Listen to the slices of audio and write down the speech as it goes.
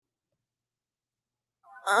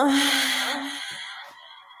And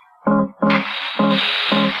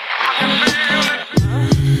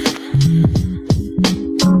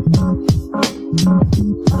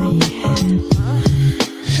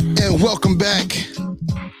welcome back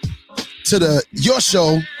to your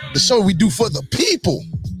show, the show we do for the people.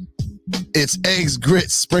 It's Eggs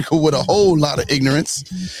Grits sprinkled with a whole lot of ignorance.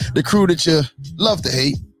 The crew that you love to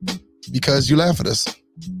hate because you laugh at us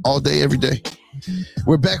all day, every day.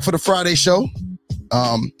 We're back for the Friday show.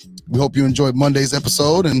 We hope you enjoyed Monday's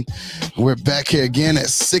episode, and we're back here again at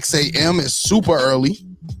 6 a.m. It's super early,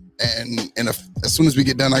 and as soon as we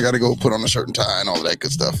get done, I got to go put on a shirt and tie and all of that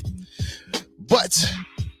good stuff. But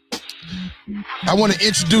I want to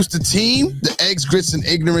introduce the team, the Eggs, Grits, and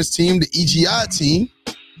Ignorance team, the EGI team.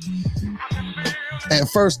 And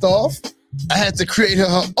first off, I had to create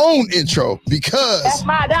her own intro because... That's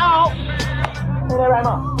my dog. Say that right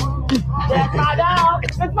now. That's my dog.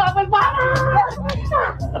 That's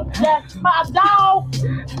my dog.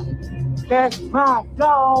 That's my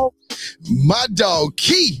dog. My dog,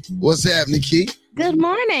 Key. What's happening, Key? Good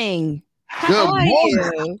morning. Good How are morning.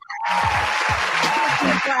 you?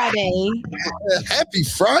 Happy Friday. Happy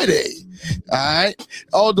Friday. All right.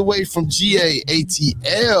 All the way from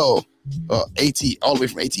GA-ATL. AT, all the way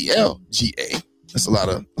from ATL, GA. That's a lot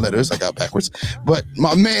of letters I got backwards. But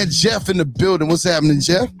my man Jeff in the building. What's happening,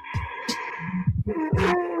 Jeff?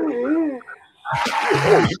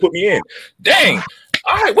 Oh, you put me in. Dang.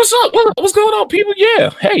 All right, what's up? What's going on, people? Yeah.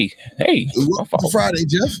 Hey. Welcome to Friday,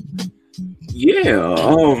 Jeff.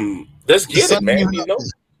 Yeah. Let's get it, man. You know,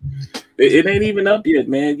 it ain't even up yet,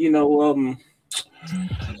 man. You know,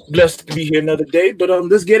 blessed to be here another day, but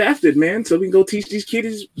let's get after it, man. So we can go teach these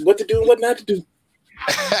kiddies what to do and what not to do.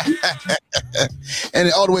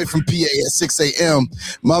 And all the way from PA at 6 a.m.,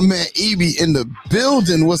 my man EB in the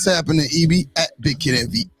building. What's happening, EB? At Big Kid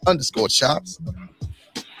Envy _chops.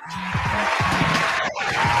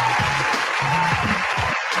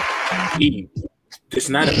 Eve, it's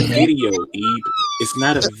not a video, Eve. It's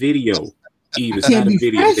not a video, Eve. It's not a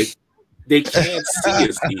video. They can't see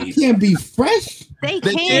us, Eve. Can't be fresh. They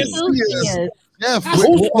can't see us. Jeff,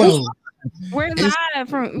 We're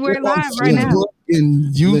live right now.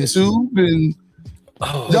 In YouTube and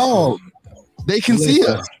dog, they can see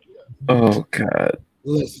us. Oh God.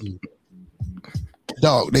 Listen.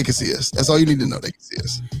 Dog, they can see us. That's all you need to know. They can see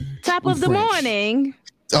us. Top of the morning.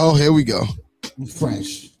 Oh, here we go.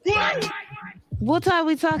 Fresh. What are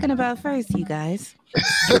we talking about first, you guys?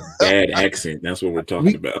 Bad accent. That's what we're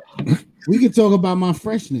talking about. We can talk about my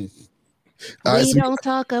freshness. All right, We so don't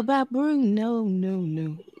talk about Bruno.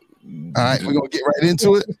 No. all right, we're gonna get right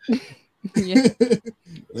into it. Yeah.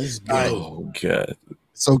 Let's go. Oh God.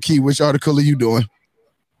 So, Key, which article are you doing?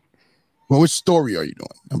 Well, which story are you doing?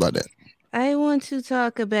 How about that? I want to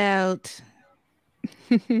talk about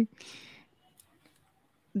the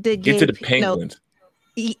Get gay to the penguins.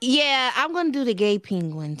 Yeah, I'm gonna do the gay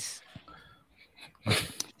penguins.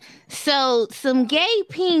 So, some gay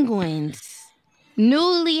penguins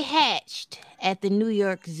newly hatched at the New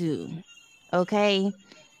York Zoo. Okay,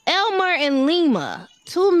 Elmer and Lima,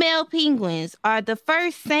 2 male penguins, are the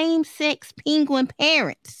first same-sex penguin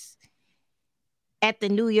parents at the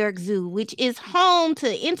New York Zoo, which is home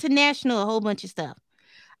to international a whole bunch of stuff.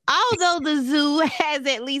 Although the zoo has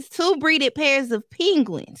at least 2 breeded pairs of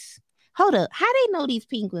penguins. Hold up, how they know these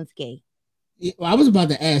penguins gay? Well, I was about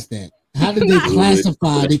to ask that. How did they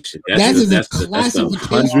classify it? That's a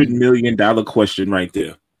 $100 million question right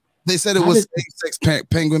there. They said it was same-sex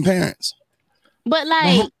penguin parents. But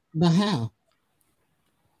like, But how?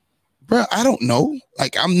 Bro, I don't know.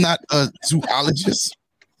 Like, I'm not a zoologist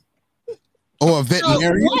or a so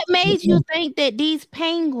veterinarian. what made you think that these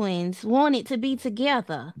penguins wanted to be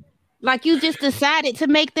together? Like, you just decided to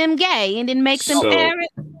make them gay and then make them So-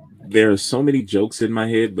 parents? There are so many jokes in my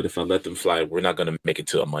head, but if I let them fly, we're not going to make it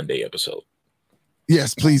to a Monday episode.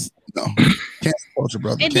 Yes, please. No. Cancel culture,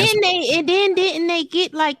 brother. And Cancel then didn't they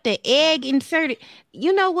get like the egg inserted?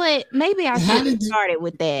 You know what? Maybe I How should have did you- started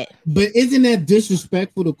with that. But isn't that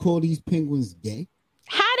disrespectful to call these penguins gay?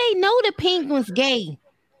 How they know the penguins gay?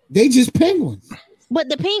 They just penguins. But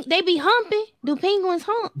they be humping. Do penguins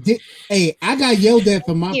hump? Hey, I got yelled at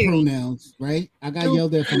for my Period. pronouns, right? I got Do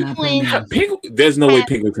yelled at for my penguins- pronouns. There's no way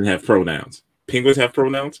penguins can have pronouns. Penguins have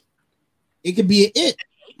pronouns? It could be an it.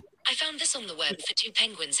 I found this on the web for 2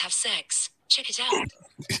 penguins have sex. Check it out.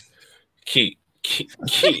 Key.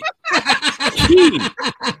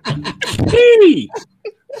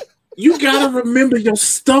 You gotta remember your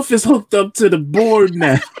stuff is hooked up to the board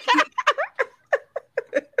now.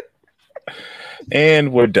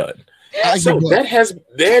 And we're done. So that has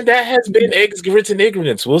been Eggs, Grits, and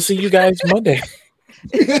Ignorance. We'll see you guys Monday.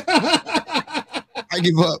 I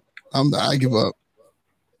give up. I give up.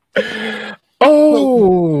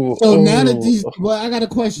 Oh, so now that these, well, I got a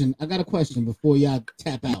question before y'all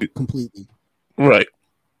tap out completely. Right.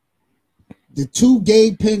 The two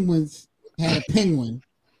gay penguins had a penguin.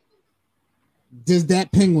 Does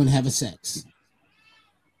that penguin have a sex?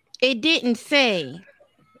 It didn't say.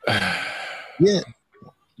 Yeah.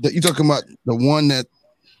 You talking about the one that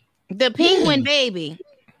the penguin baby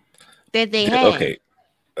that they had.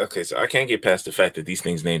 Okay, so I can't get past the fact that these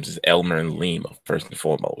things' names is Elmer and Lima, first and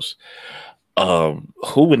foremost. Who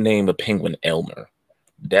would name a penguin Elmer?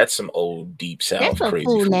 That's some old deep south That's a crazy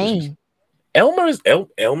cool name. Elmer's a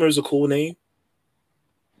cool name.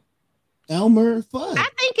 Elmer Fudd. I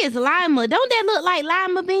think it's lima. Don't that look like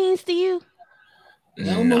lima beans to you?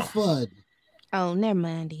 Elmer Fudd. Oh, never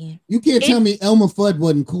mind then. You can't tell me Elmer Fudd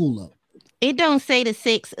wasn't cool though. It don't say the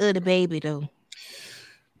sex of the baby though.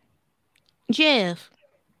 Jeff,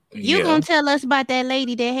 you gonna tell us about that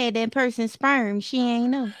lady that had that person's sperm? She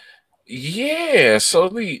ain't know. Yeah, so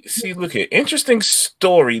look here. Interesting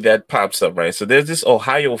story that pops up, right? So there's this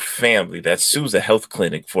Ohio family that sues a health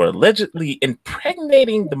clinic for allegedly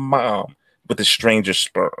impregnating the mom with a stranger's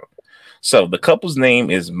sperm. So the couple's name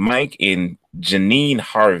is Mike and Janine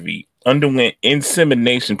Harvey. Underwent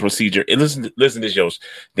insemination procedure. Listen to this, Yost.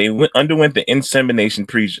 They underwent the insemination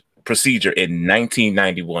procedure in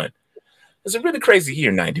 1991. It's a really crazy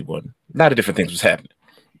year, 91. A lot of different things was happening.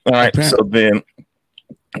 All right, so then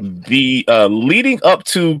the leading up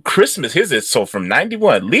to Christmas, here's it. So from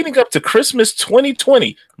 91, leading up to Christmas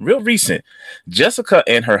 2020, real recent, Jessica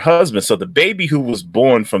and her husband, so the baby who was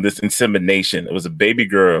born from this insemination, it was a baby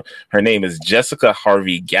girl. Her name is Jessica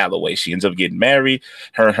Harvey Galloway. She ends up getting married.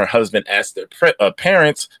 Her and her husband asked their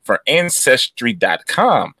parents for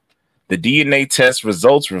Ancestry.com. The DNA test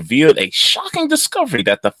results revealed a shocking discovery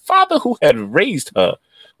that the father who had raised her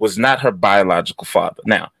was not her biological father.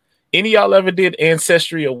 Now, any of y'all ever did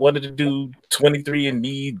Ancestry or wanted to do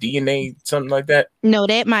 23andMe, DNA, something like that? No,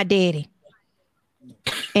 that my daddy.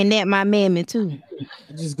 And that my mammy too.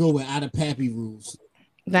 I just go with out of pappy rules.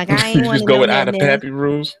 Like I ain't want to go with out of pappy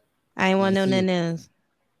rules. I ain't want to know nothing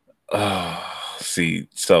else. See,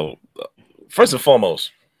 so first and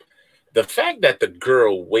foremost, the fact that the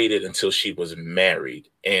girl waited until she was married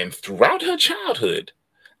and throughout her childhood,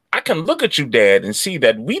 I can look at you, Dad, and see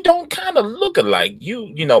that we don't kind of look alike.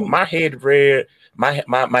 You know, my head red,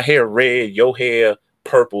 my hair red, your hair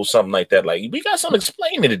purple, something like that. Like we got some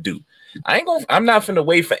explaining to do. I'm not finna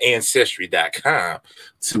wait for Ancestry.com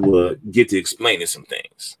to get to explaining some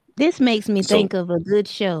things. This makes me think of a good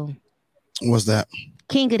show. What's that?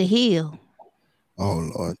 King of the Hill.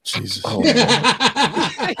 Oh Lord Jesus. Oh,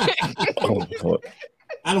 Lord.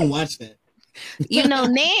 I don't watch that. You know,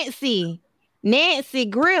 Nancy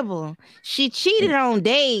Gribble, she cheated on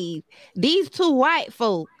Dave. These two white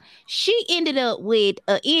folk, she ended up with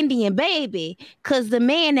an Indian baby because the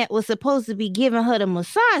man that was supposed to be giving her the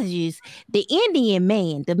massages, the Indian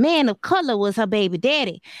man, the man of color, was her baby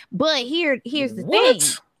daddy. But here's the thing.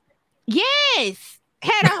 Yes,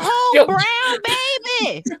 had a whole brown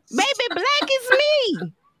baby. Baby black is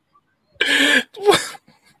me.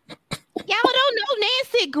 Y'all don't know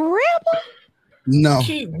Nancy Gribble? No.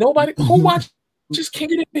 Nobody who watched just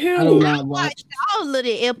King of the Hill. I watched all of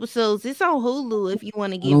the episodes. It's on Hulu if you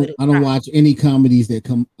want to give it a try. I don't watch any comedies that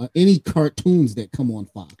come, any cartoons that come on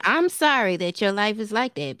Fox. I'm sorry that your life is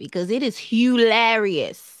like that because it is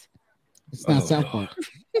hilarious. It's not South Park.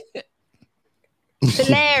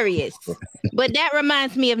 Hilarious. But that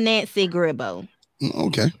reminds me of Nancy Gribble.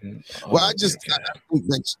 Okay. Well, I think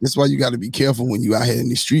that's why you got to be careful when you out here in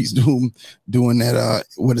the streets doing that.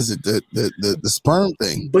 What is it? The sperm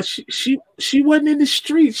thing. But she wasn't in the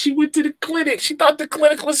streets. She went to the clinic. She thought the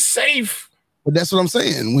clinic was safe. But that's what I'm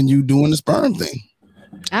saying. When you doing the sperm thing,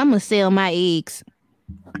 I'm gonna sell my eggs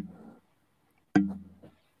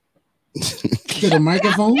to the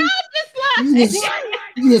microphone. You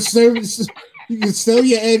can sell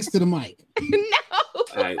your eggs to the mic. No.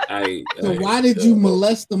 So why did you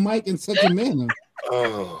molest the mic in such a manner?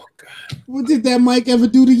 Oh God! What did that mic ever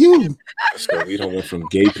do to you? So we don't went from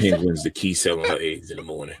gay penguins to Key selling her eggs in the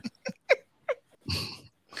morning.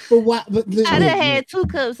 But why? But I done had 2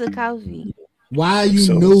 cups of coffee. Why are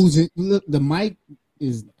you nosing? Look, the mic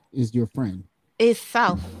is your friend. It's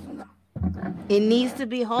soft. It needs to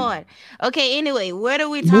be hard. Okay. Anyway, what are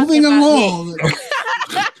we talking about? Moving along.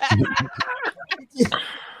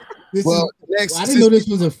 I didn't know this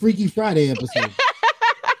was a Freaky Friday episode.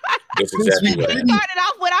 That's exactly what happened. Started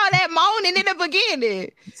off with all that moaning in the beginning.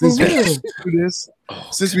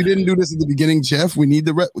 Since we didn't do this at the beginning, Jeff, we need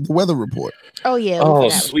the weather report. Oh yeah. Oh,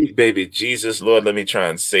 sweet baby Jesus, Lord, let me try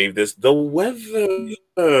and save this. The weather,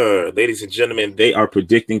 ladies and gentlemen, they are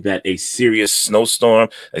predicting that a serious snowstorm,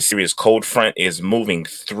 a serious cold front is moving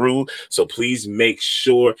through. So please make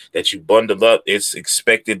sure that you bundle up. It's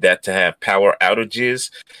expected that to have power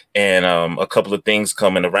outages and a couple of things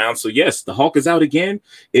coming around. So yes, the Hawk is out again.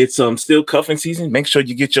 It's still cuffing season. Make sure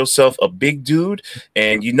you get yourself a big dude,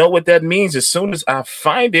 and you know what that means. As soon as I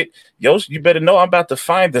find it, yo, you better know I'm about to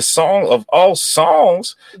find the song of all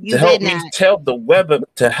songs to help me tell the weather.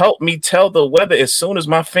 To help me tell the weather as soon as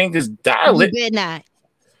my fingers dial it. You better not.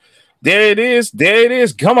 There it is. There it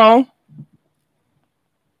is. Come on.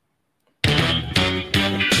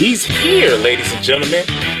 He's here, ladies and gentlemen.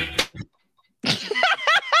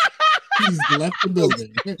 He's left the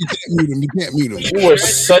building. You can't mute him. You can't mute him. You were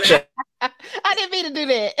such a. I didn't mean to do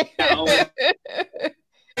that.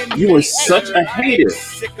 You were such a hater.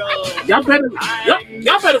 Y'all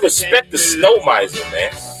better respect the Snow Miser,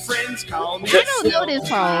 man. I don't know this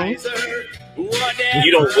song.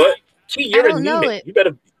 You know what? Key, you're I don't know it. You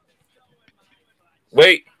better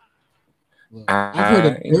wait. Look, I've heard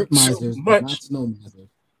of Dirt Misers, but not Snow Miser.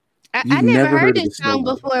 I never heard this song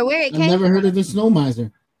before. Where it came? I've never heard of the Snow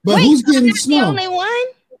Miser. But Wait, who's getting I'm not snow? The only one?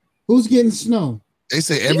 Who's getting snow? They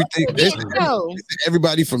say everything. They say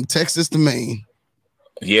everybody from Texas to Maine.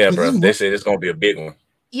 Yeah, bro. They say it's gonna be a big one.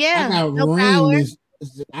 Yeah. I got rain.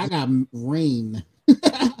 I got rain.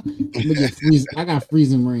 I got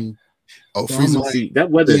freezing rain. Oh, So freezing like, rain. That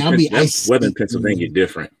weather, that weather in Pennsylvania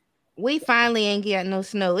different. We finally ain't got no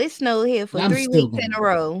snow. It snowed here for I'm 3 still weeks in going. a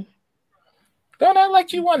row. Don't act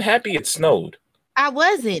like you weren't happy it snowed. I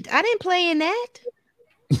wasn't. I didn't play in that.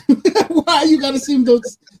 Why you gotta seem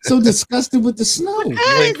so disgusted with the snow? You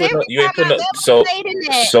ain't putting up. So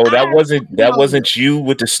that wasn't you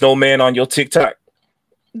with the snowman on your TikTok.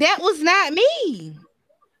 That was not me.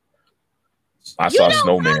 I saw a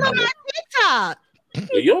snowman on my TikTok.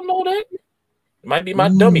 Yeah, you don't know that? It might be my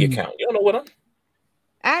dummy account. You don't know what I'm.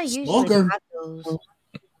 I usually Stalker. got those.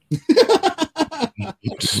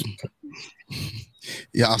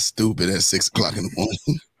 Y'all stupid at 6 o'clock in the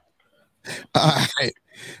morning. All right.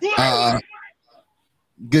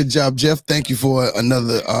 Good job, Jeff. Thank you for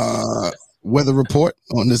another weather report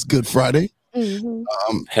on this Good Friday. Mm-hmm.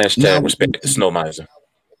 Hashtag respect the Snow Miser.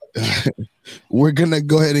 We're gonna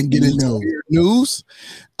go ahead and get into weird news.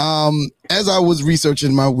 As I was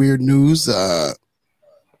researching my weird news, I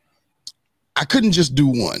couldn't just do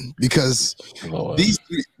one because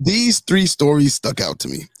these three stories stuck out to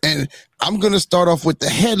me, and I'm gonna start off with the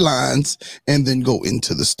headlines and then go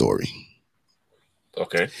into the story.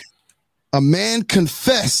 Okay. A man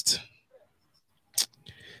confessed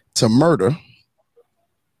to murder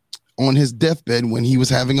on his deathbed when he was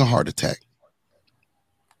having a heart attack,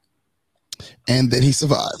 and then he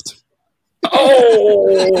survived. Oh,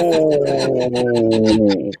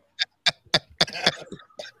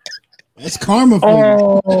 that's karma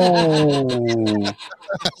for you.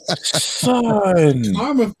 Son.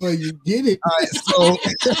 Karma for you. Get it? All right, so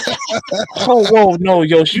whoa, no,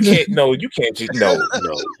 yo, you can't just no.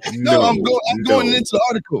 I'm going into the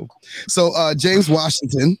article. So James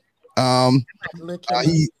Washington,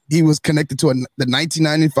 he was connected to the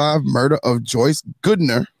 1995 murder of Joyce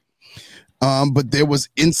Goodner, but there was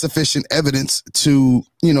insufficient evidence to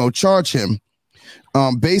charge him.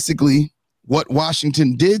 Basically, what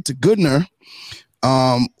Washington did to Goodner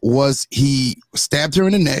was he stabbed her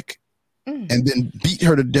in the neck and then beat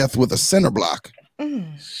her to death with a center block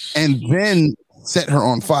and then set her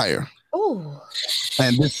on fire.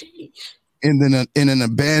 And this in an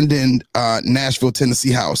abandoned Nashville,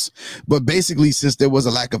 Tennessee house. But basically, since there was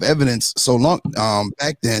a lack of evidence so long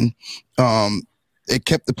back then, it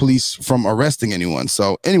kept the police from arresting anyone.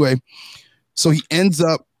 So anyway, so he ends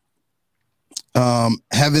up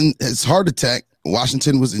having his heart attack.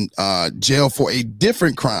 Washington was in jail for a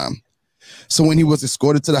different crime. So when he was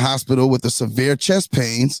escorted to the hospital with a severe chest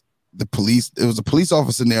pains, there was a police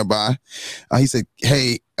officer nearby. He said,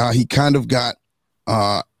 hey, he kind of got,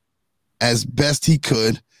 as best he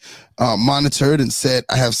could, monitored and said,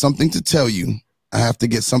 I have something to tell you. I have to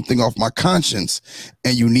get something off my conscience,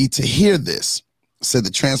 and you need to hear this, said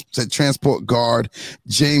the transport guard,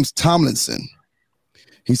 James Tomlinson.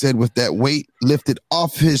 He said with that weight lifted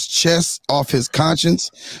off his chest, off his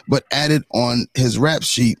conscience, but added on his rap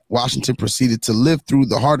sheet, Washington proceeded to live through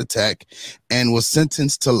the heart attack and was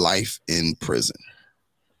sentenced to life in prison.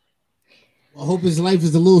 I hope his life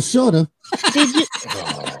is a little shorter.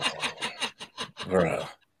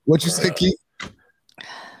 What you say, Keith?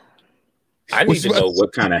 I need to know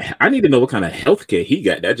what kind of health care he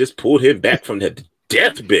got that just pulled him back from that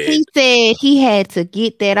deathbed. He said he had to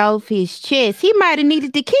get that off his chest. He might have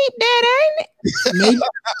needed to keep that, ain't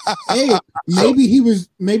it? Maybe he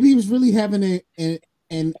was really having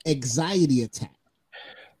an anxiety attack.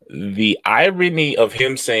 The irony of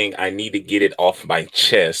him saying, I need to get it off my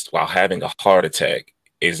chest while having a heart attack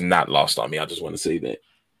is not lost on me. I just want to say that.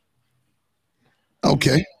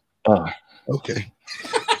 Okay. Okay.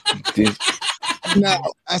 Now,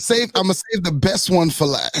 I'm gonna save the best one for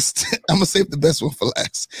last. I'm gonna save the best one for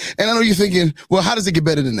last. And I know you're thinking, well, how does it get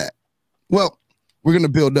better than that? Well, we're gonna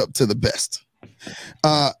build up to the best.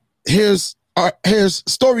 Here's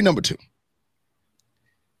story number 2.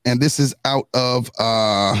 And this is out of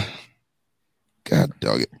God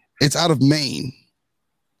dog it. It's out of Maine.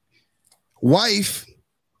 Wife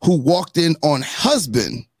who walked in on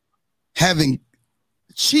husband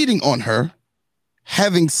cheating on her,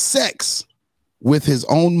 having sex with his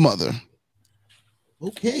own mother.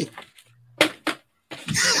 Okay.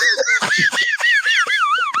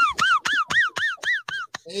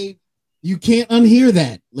 Hey, you can't unhear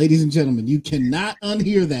that, ladies and gentlemen. You cannot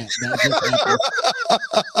unhear that.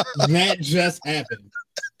 That just happened.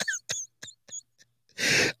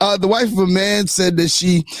 The wife of a man said that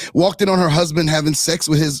she walked in on her husband having sex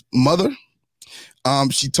with his mother.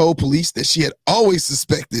 She told police that she had always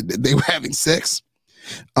suspected that they were having sex.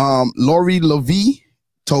 Lori Levy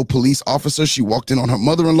told police officers she walked in on her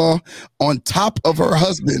mother-in-law on top of her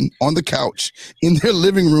husband on the couch in their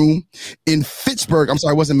living room in Fitchburg. I'm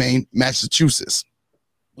sorry, it wasn't Maine, Massachusetts.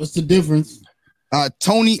 What's the difference?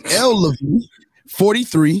 Tony L. Levy,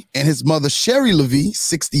 43, and his mother, Sherry Levy,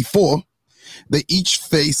 64. They each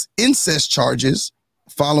face incest charges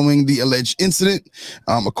following the alleged incident.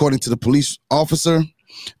 According to the police officer,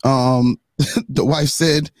 the wife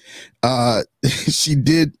said she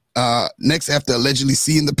did next after allegedly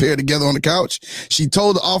seeing the pair together on the couch. She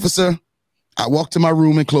told the officer, I walked to my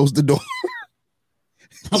room and closed the door.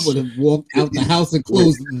 I would have walked out the house and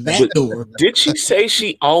closed that door. Did she say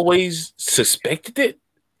she always suspected it?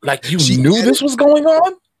 Like she knew this was going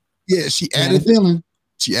on? Yeah, she added that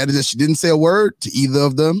she didn't say a word to either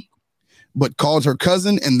of them, but called her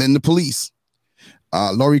cousin and then the police.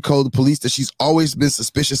 Lori told the police that she's always been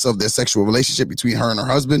suspicious of their sexual relationship between her and her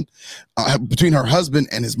husband, between her husband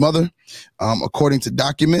and his mother, according to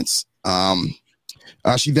documents.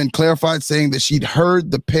 She then clarified, saying that she'd heard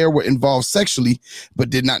the pair were involved sexually, but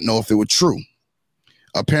did not know if it were true.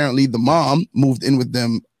 Apparently, the mom moved in with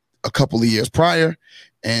them a couple of years prior,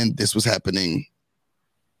 and this was happening.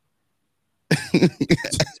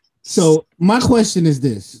 So my question is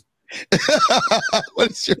this.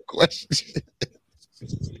 What is your question?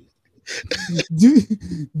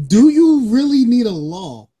 Do you really need a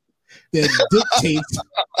law that dictates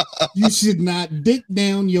you should not dick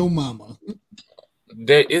down your mama?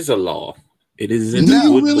 There is a law. It is. Do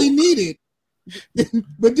you really need it?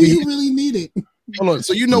 But do you really need it? Hold on.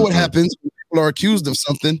 So you know what happens when people are accused of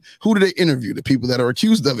something? Who do they interview? The people that are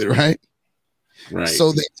accused of it, right? Right.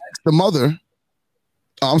 So they asked the mother.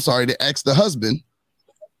 I'm sorry. They asked the husband.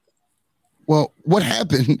 Well, what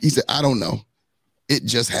happened? He said, I don't know. It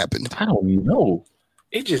just happened. I don't know.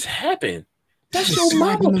 It just happened. That's your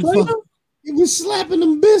mama, player. He was slapping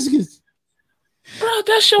them biscuits. Bro,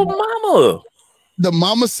 that's your mama. The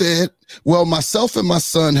mama said, well, myself and my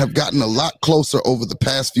son have gotten a lot closer over the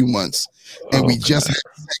past few months, and we just had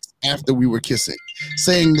sex after we were kissing,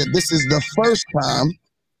 saying that this is the first time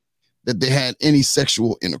that they had any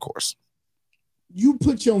sexual intercourse. You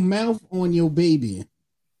put your mouth on your baby.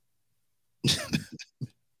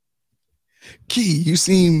 Key, you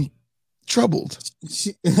seem troubled.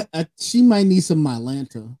 She might need some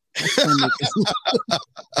Mylanta. Her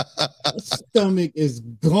stomach is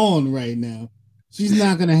gone right now. She's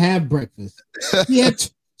not gonna have breakfast.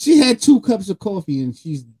 She had 2 cups of coffee and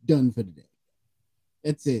she's done for the day.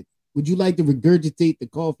 That's it. Would you like to regurgitate the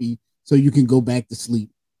coffee so you can go back to sleep?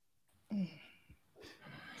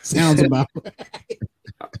 Sounds about right.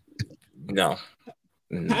 No.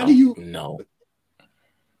 How do you? No.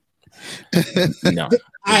 No.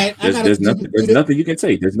 There's nothing you can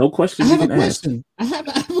say. There's no question. I have a question. I have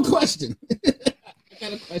a question. I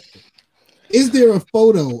got a question. Is there a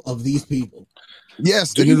photo of these people?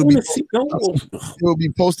 Yes, then it'll be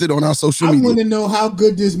posted on our social media. I want to know how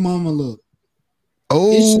good this mama look.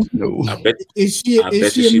 Oh no! I bet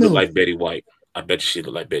she look like Betty White. I bet she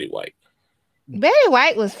look like Betty White. Betty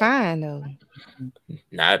White was fine though.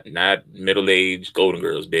 Not middle-aged Golden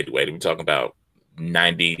Girls Betty White. We're talking about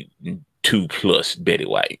 92 plus Betty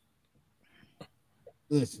White.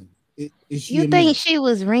 Listen, you think she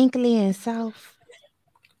was wrinkly and soft?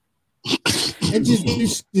 And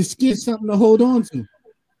just skin something to hold on to.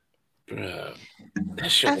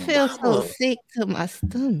 That's your I feel so mama. sick to my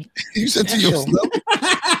stomach. You said to That's your your- stomach.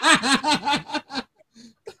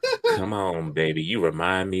 Come on, baby. You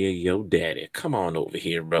remind me of your daddy. Come on over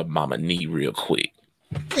here, rub mama knee real quick.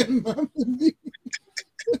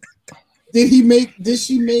 Did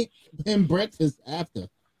she make him breakfast after?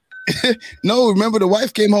 No, remember the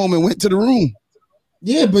wife came home and went to the room.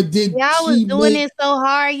 Yeah, but did Y'all was she doing make, it so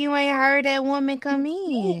hard you ain't heard that woman come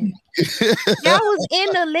in. Y'all was in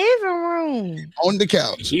the living room. On the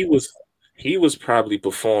couch. He was probably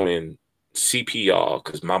performing CPR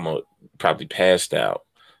because mama probably passed out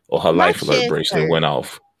or her My life alert chest bracelet hurt. went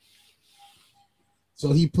off.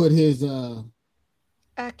 so he put his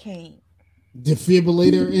I can't.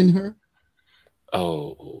 defibrillator in her?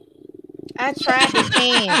 Oh, I tried to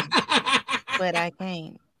can, but I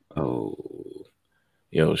can't. oh.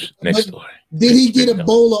 Yo, next story. Did he get a No.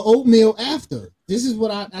 bowl of oatmeal after? This is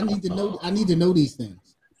what I need to know. I need to know these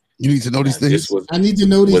things. You need to know these things. I need to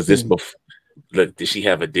know these Was this things. before? Look, did she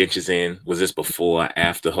have her dentures in? Was this before or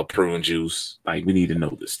after her prune juice? Like, we need to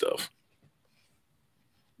know this stuff.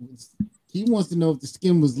 He wants to know if the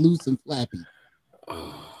skin was loose and flappy.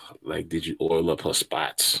 Like, did you oil up her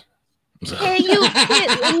spots? Can you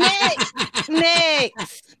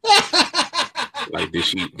next? Like, did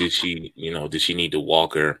she, did she need to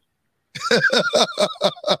walk her?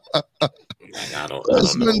 Like, I don't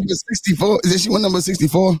She know. went number 64. Is she one number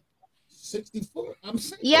 64? 64. I'm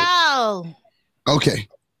saying. Yo. Okay.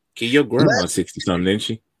 Okay, your grandma 60 something, didn't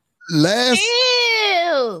she?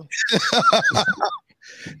 Ew.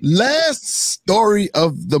 Last story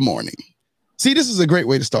of the morning. See, this is a great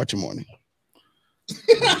way to start your morning.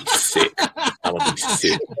 Sick. I would be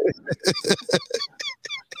sick.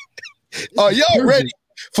 Are y'all ready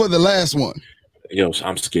for the last one? Yo,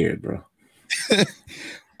 I'm scared, bro.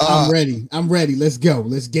 I'm ready. I'm ready. Let's go.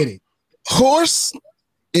 Let's get it. Horse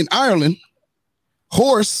in Ireland.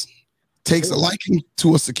 Horse takes a liking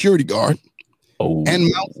to a security guard Oh, and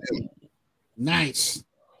mounts him. Nice.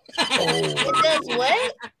 It does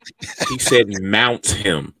what? he said mount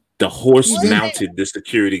him. The horse What? mounted the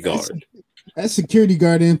security guard. That security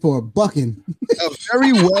guard in for a bucking. A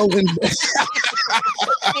very well invested.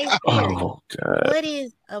 Hey, Siri, Oh God! what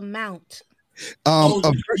is a mount? You Don't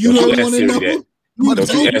don't ask want to Siri know? that. You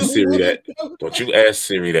Don't you don't ask Siri wanna that. know? Don't you ask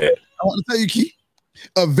Siri that. I want to tell you, Key.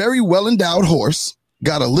 A very well endowed horse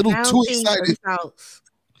got a little too Mounting excited. results.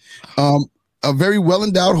 A very well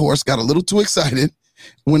endowed horse got a little too excited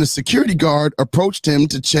when a security guard approached him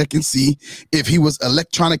to check and see if he was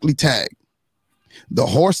electronically tagged. The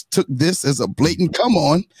horse took this as a blatant come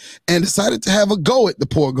on and decided to have a go at the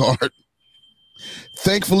poor guard.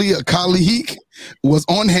 Thankfully, a colleague was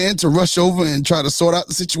on hand to rush over and try to sort out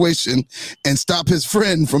the situation and stop his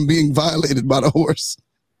friend from being violated by the horse.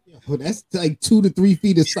 Well, that's like 2 to 3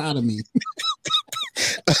 feet of sodomy.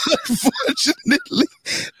 Unfortunately,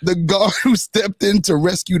 the guard who stepped in to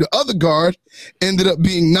rescue the other guard ended up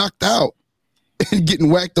being knocked out and getting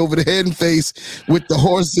whacked over the head and face with the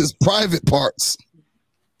horse's private parts.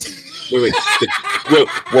 Wait.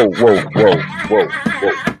 Whoa.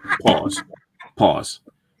 Pause.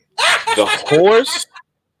 The horse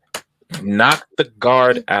knocked the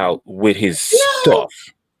guard out with his stuff.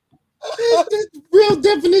 That's real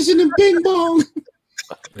definition of bing bong.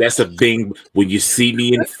 That's a bing. When you see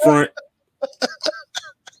me in front,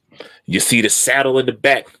 you see the saddle in the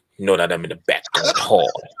back. You know that I'm in the back going hard.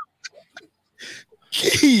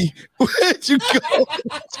 Key, where'd you go?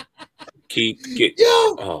 Get. Yo,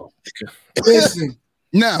 Oh, listen.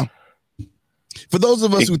 Now, for those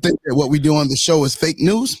of us who think that what we do on the show is fake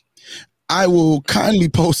news, I will kindly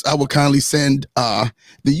send the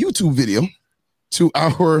YouTube video to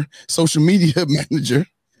our social media manager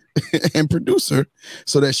and producer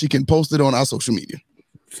so that she can post it on our social media.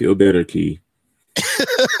 feel better, Key.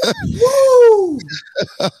 Woo!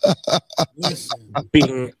 Listen,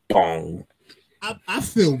 Bing bong. I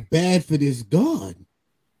feel bad for this guard.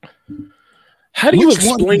 How do you Which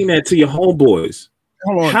one? explain that to your homeboys?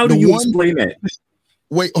 Hold on. How do the you one- explain that?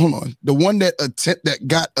 Wait, hold on. The one that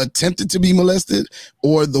got attempted to be molested,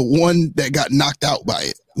 or the one that got knocked out by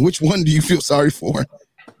it? Which one do you feel sorry for?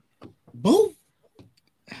 Both.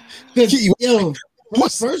 'Cause, Key, yo,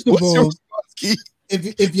 first of what's your all, response, Key?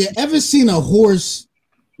 if you ever seen a horse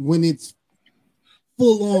when it's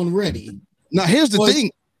full on ready, Now here's the Or-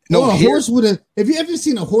 thing. or a here- horse with a, if you ever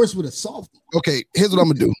seen a horse with a softie, okay, here's what I'm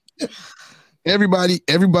gonna do. Everybody,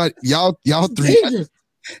 y'all three. dangerous.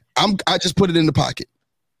 I just put it in the pocket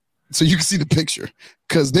so you can see the picture,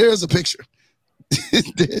 because there's a picture.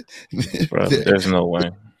 Bro, there's no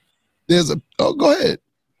way. There's a. Oh, go ahead.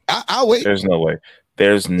 I'll wait. There's no way.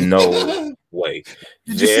 There's no way.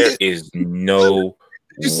 Did you see There it? is no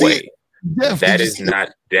Did you see way. it? Jeff, That did you is see it? not.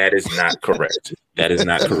 That is not correct. That is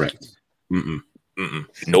not correct.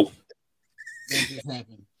 Nope. That just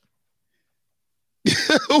happened.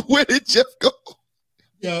 Where did Jeff go?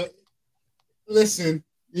 Yo, listen.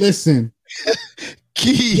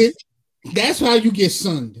 Key. That's how you get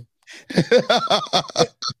sunned.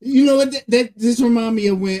 You know what? This remind me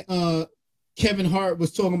of when Kevin Hart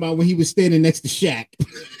was talking about when he was standing next to Shaq.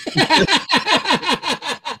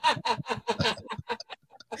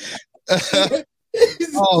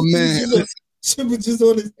 Oh man. Temperatures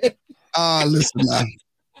on his head. Listen now.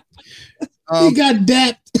 He got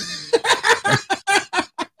dapped.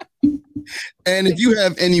 And if you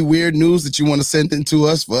have any weird news that you want to send in to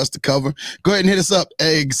us for us to cover, go ahead and hit us up,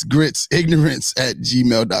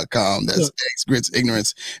 eggsgritsignorance@gmail.com. That's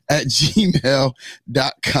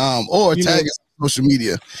eggsgritsignorance@gmail.com. Or tag us on social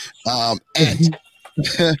media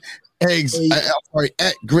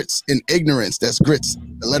at grits in ignorance. That's grits,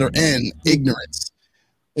 the letter N, ignorance.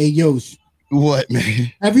 Hey, Yosh. What,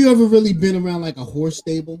 man? Have you ever really been around like a horse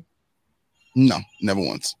stable? No, never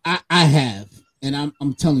once. I have. And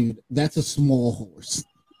I'm telling you, that's a small horse.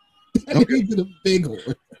 That ain't a big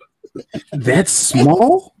horse. That's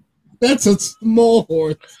small? That's a small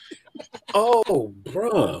horse. Oh,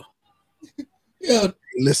 bruh. Yeah.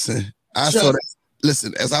 Listen, I saw that.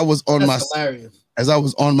 Listen, as I was on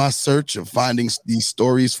my search of finding these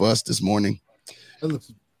stories for us this morning,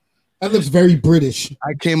 that looks very British.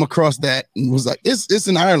 I came across that and was like, it's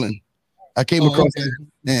in Ireland. I came across it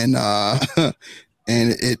and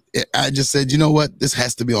and it I just said, you know what, this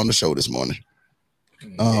has to be on the show this morning.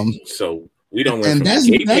 So we don't went from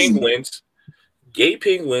gay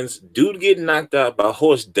penguins, dude getting knocked out by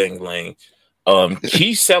horse dangling,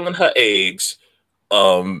 Key selling her eggs,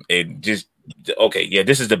 and just okay, yeah,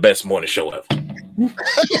 this is the best morning show ever.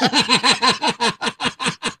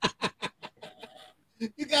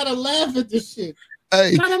 You gotta laugh at this shit.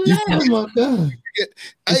 Hey, oh my god,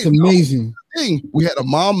 it's amazing. We had a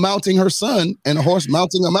mom mounting her son and a horse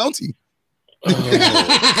mounting a mountie. Oh,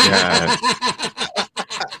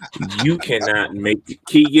 God. You cannot make it.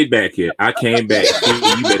 Key, get back here. I came back.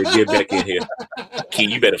 Key, you better get back in here.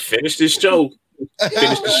 Key, you better finish this show.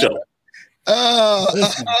 Finish the show.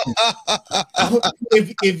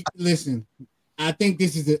 Listen, I think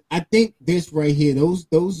this right here, those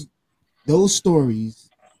stories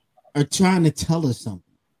are trying to tell us something.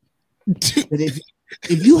 That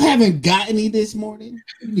if you haven't got any this morning,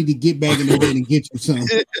 you need to get back in the bed and get you some.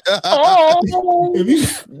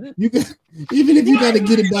 Even if you got to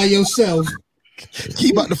get it by yourself.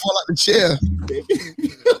 He about to fall out the chair.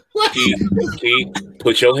 Key,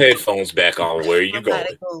 put your headphones back on. Where are you going?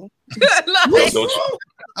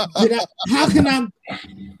 How can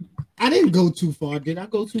I didn't go too far. Did I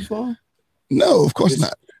go too far? No, of course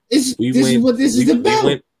not. This is what this is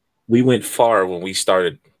about. We went far when we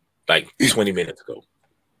started like 20 minutes ago.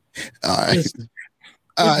 All right. Listen,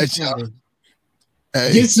 all right, y'all.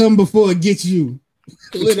 Hey. Get some before it gets you.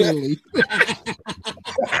 Literally.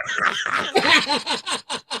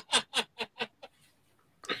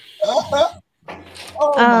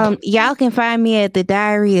 Y'all can find me at the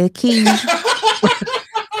Diary of Key.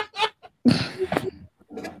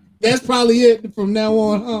 That's probably it from now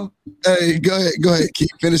on, huh? Hey, go ahead,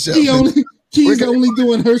 Keith. Finish up. She's only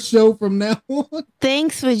doing her show from now on.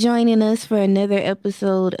 Thanks for joining us for another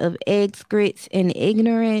episode of Eggs, Grits, and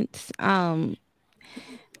Ignorance. I'm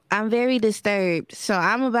very disturbed, so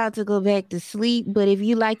I'm about to go back to sleep. But if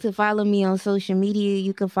you like to follow me on social media,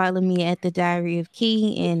 you can follow me at the Diary of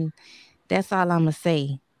Key, and that's all I'm gonna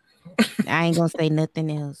say. I ain't gonna say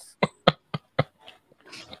nothing else.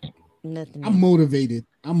 Nothing. I'm motivated.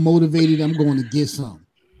 I'm going to get some.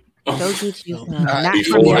 Go get you some. Not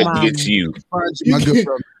before I get you. My good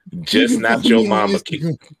brother. Just not your mama.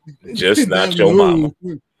 Just not your mama.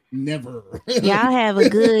 Never. Y'all have a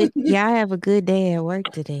good day at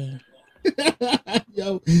work today.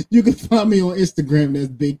 Yo, you can find me on Instagram. That's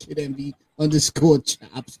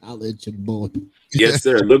BigKidMV_chops. Holla at your boy. Yes,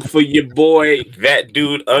 sir. Look for your boy, that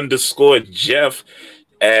dude _Jeff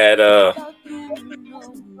at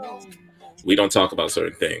we don't talk about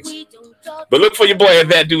certain things. But look for your boy at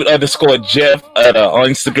that dude _Jeff at on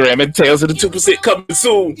Instagram and Tales of the 2% coming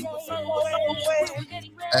soon.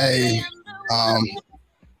 Hey,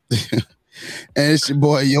 and it's your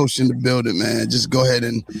boy Yosh in the building, man. Just go ahead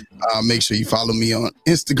and make sure you follow me on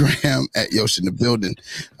Instagram at Yosh in the building,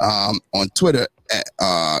 on Twitter at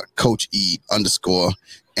Coach E _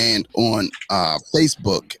 and on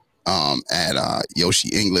Facebook at Yoshi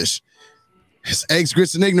English. It's Eggs,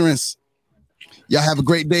 Grits, and Ignorance. Y'all have a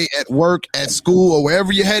great day at work, at school, or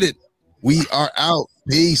wherever you're headed. We are out.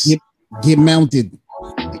 Peace. Get mounted.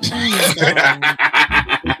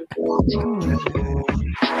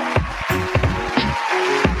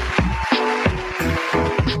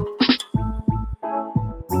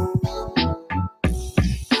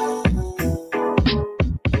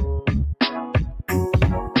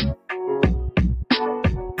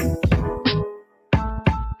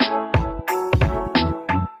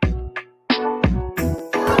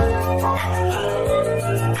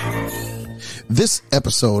 This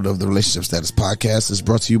episode of the Relationship Status Podcast is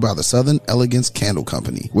brought to you by the Southern Elegance Candle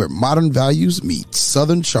Company, where modern values meet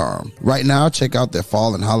Southern charm. Right now, check out their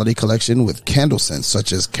fall and holiday collection with candle scents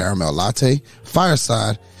such as caramel latte,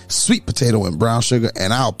 fireside, sweet potato and brown sugar,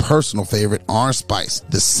 and our personal favorite, orange spice.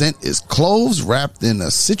 The scent is cloves wrapped in a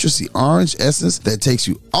citrusy orange essence that takes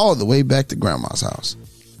you all the way back to grandma's house.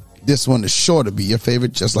 This one is sure to be your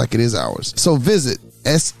favorite, just like it is ours. So visit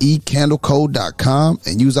secandleco.com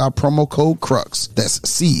and use our promo code CRUX. That's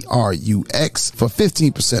CRUX for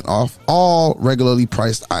 15% off all regularly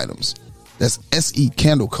priced items. That's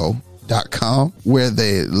secandleco.com, where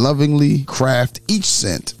they lovingly craft each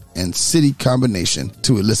scent and city combination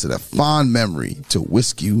to elicit a fond memory to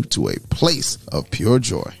whisk you to a place of pure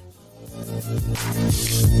joy.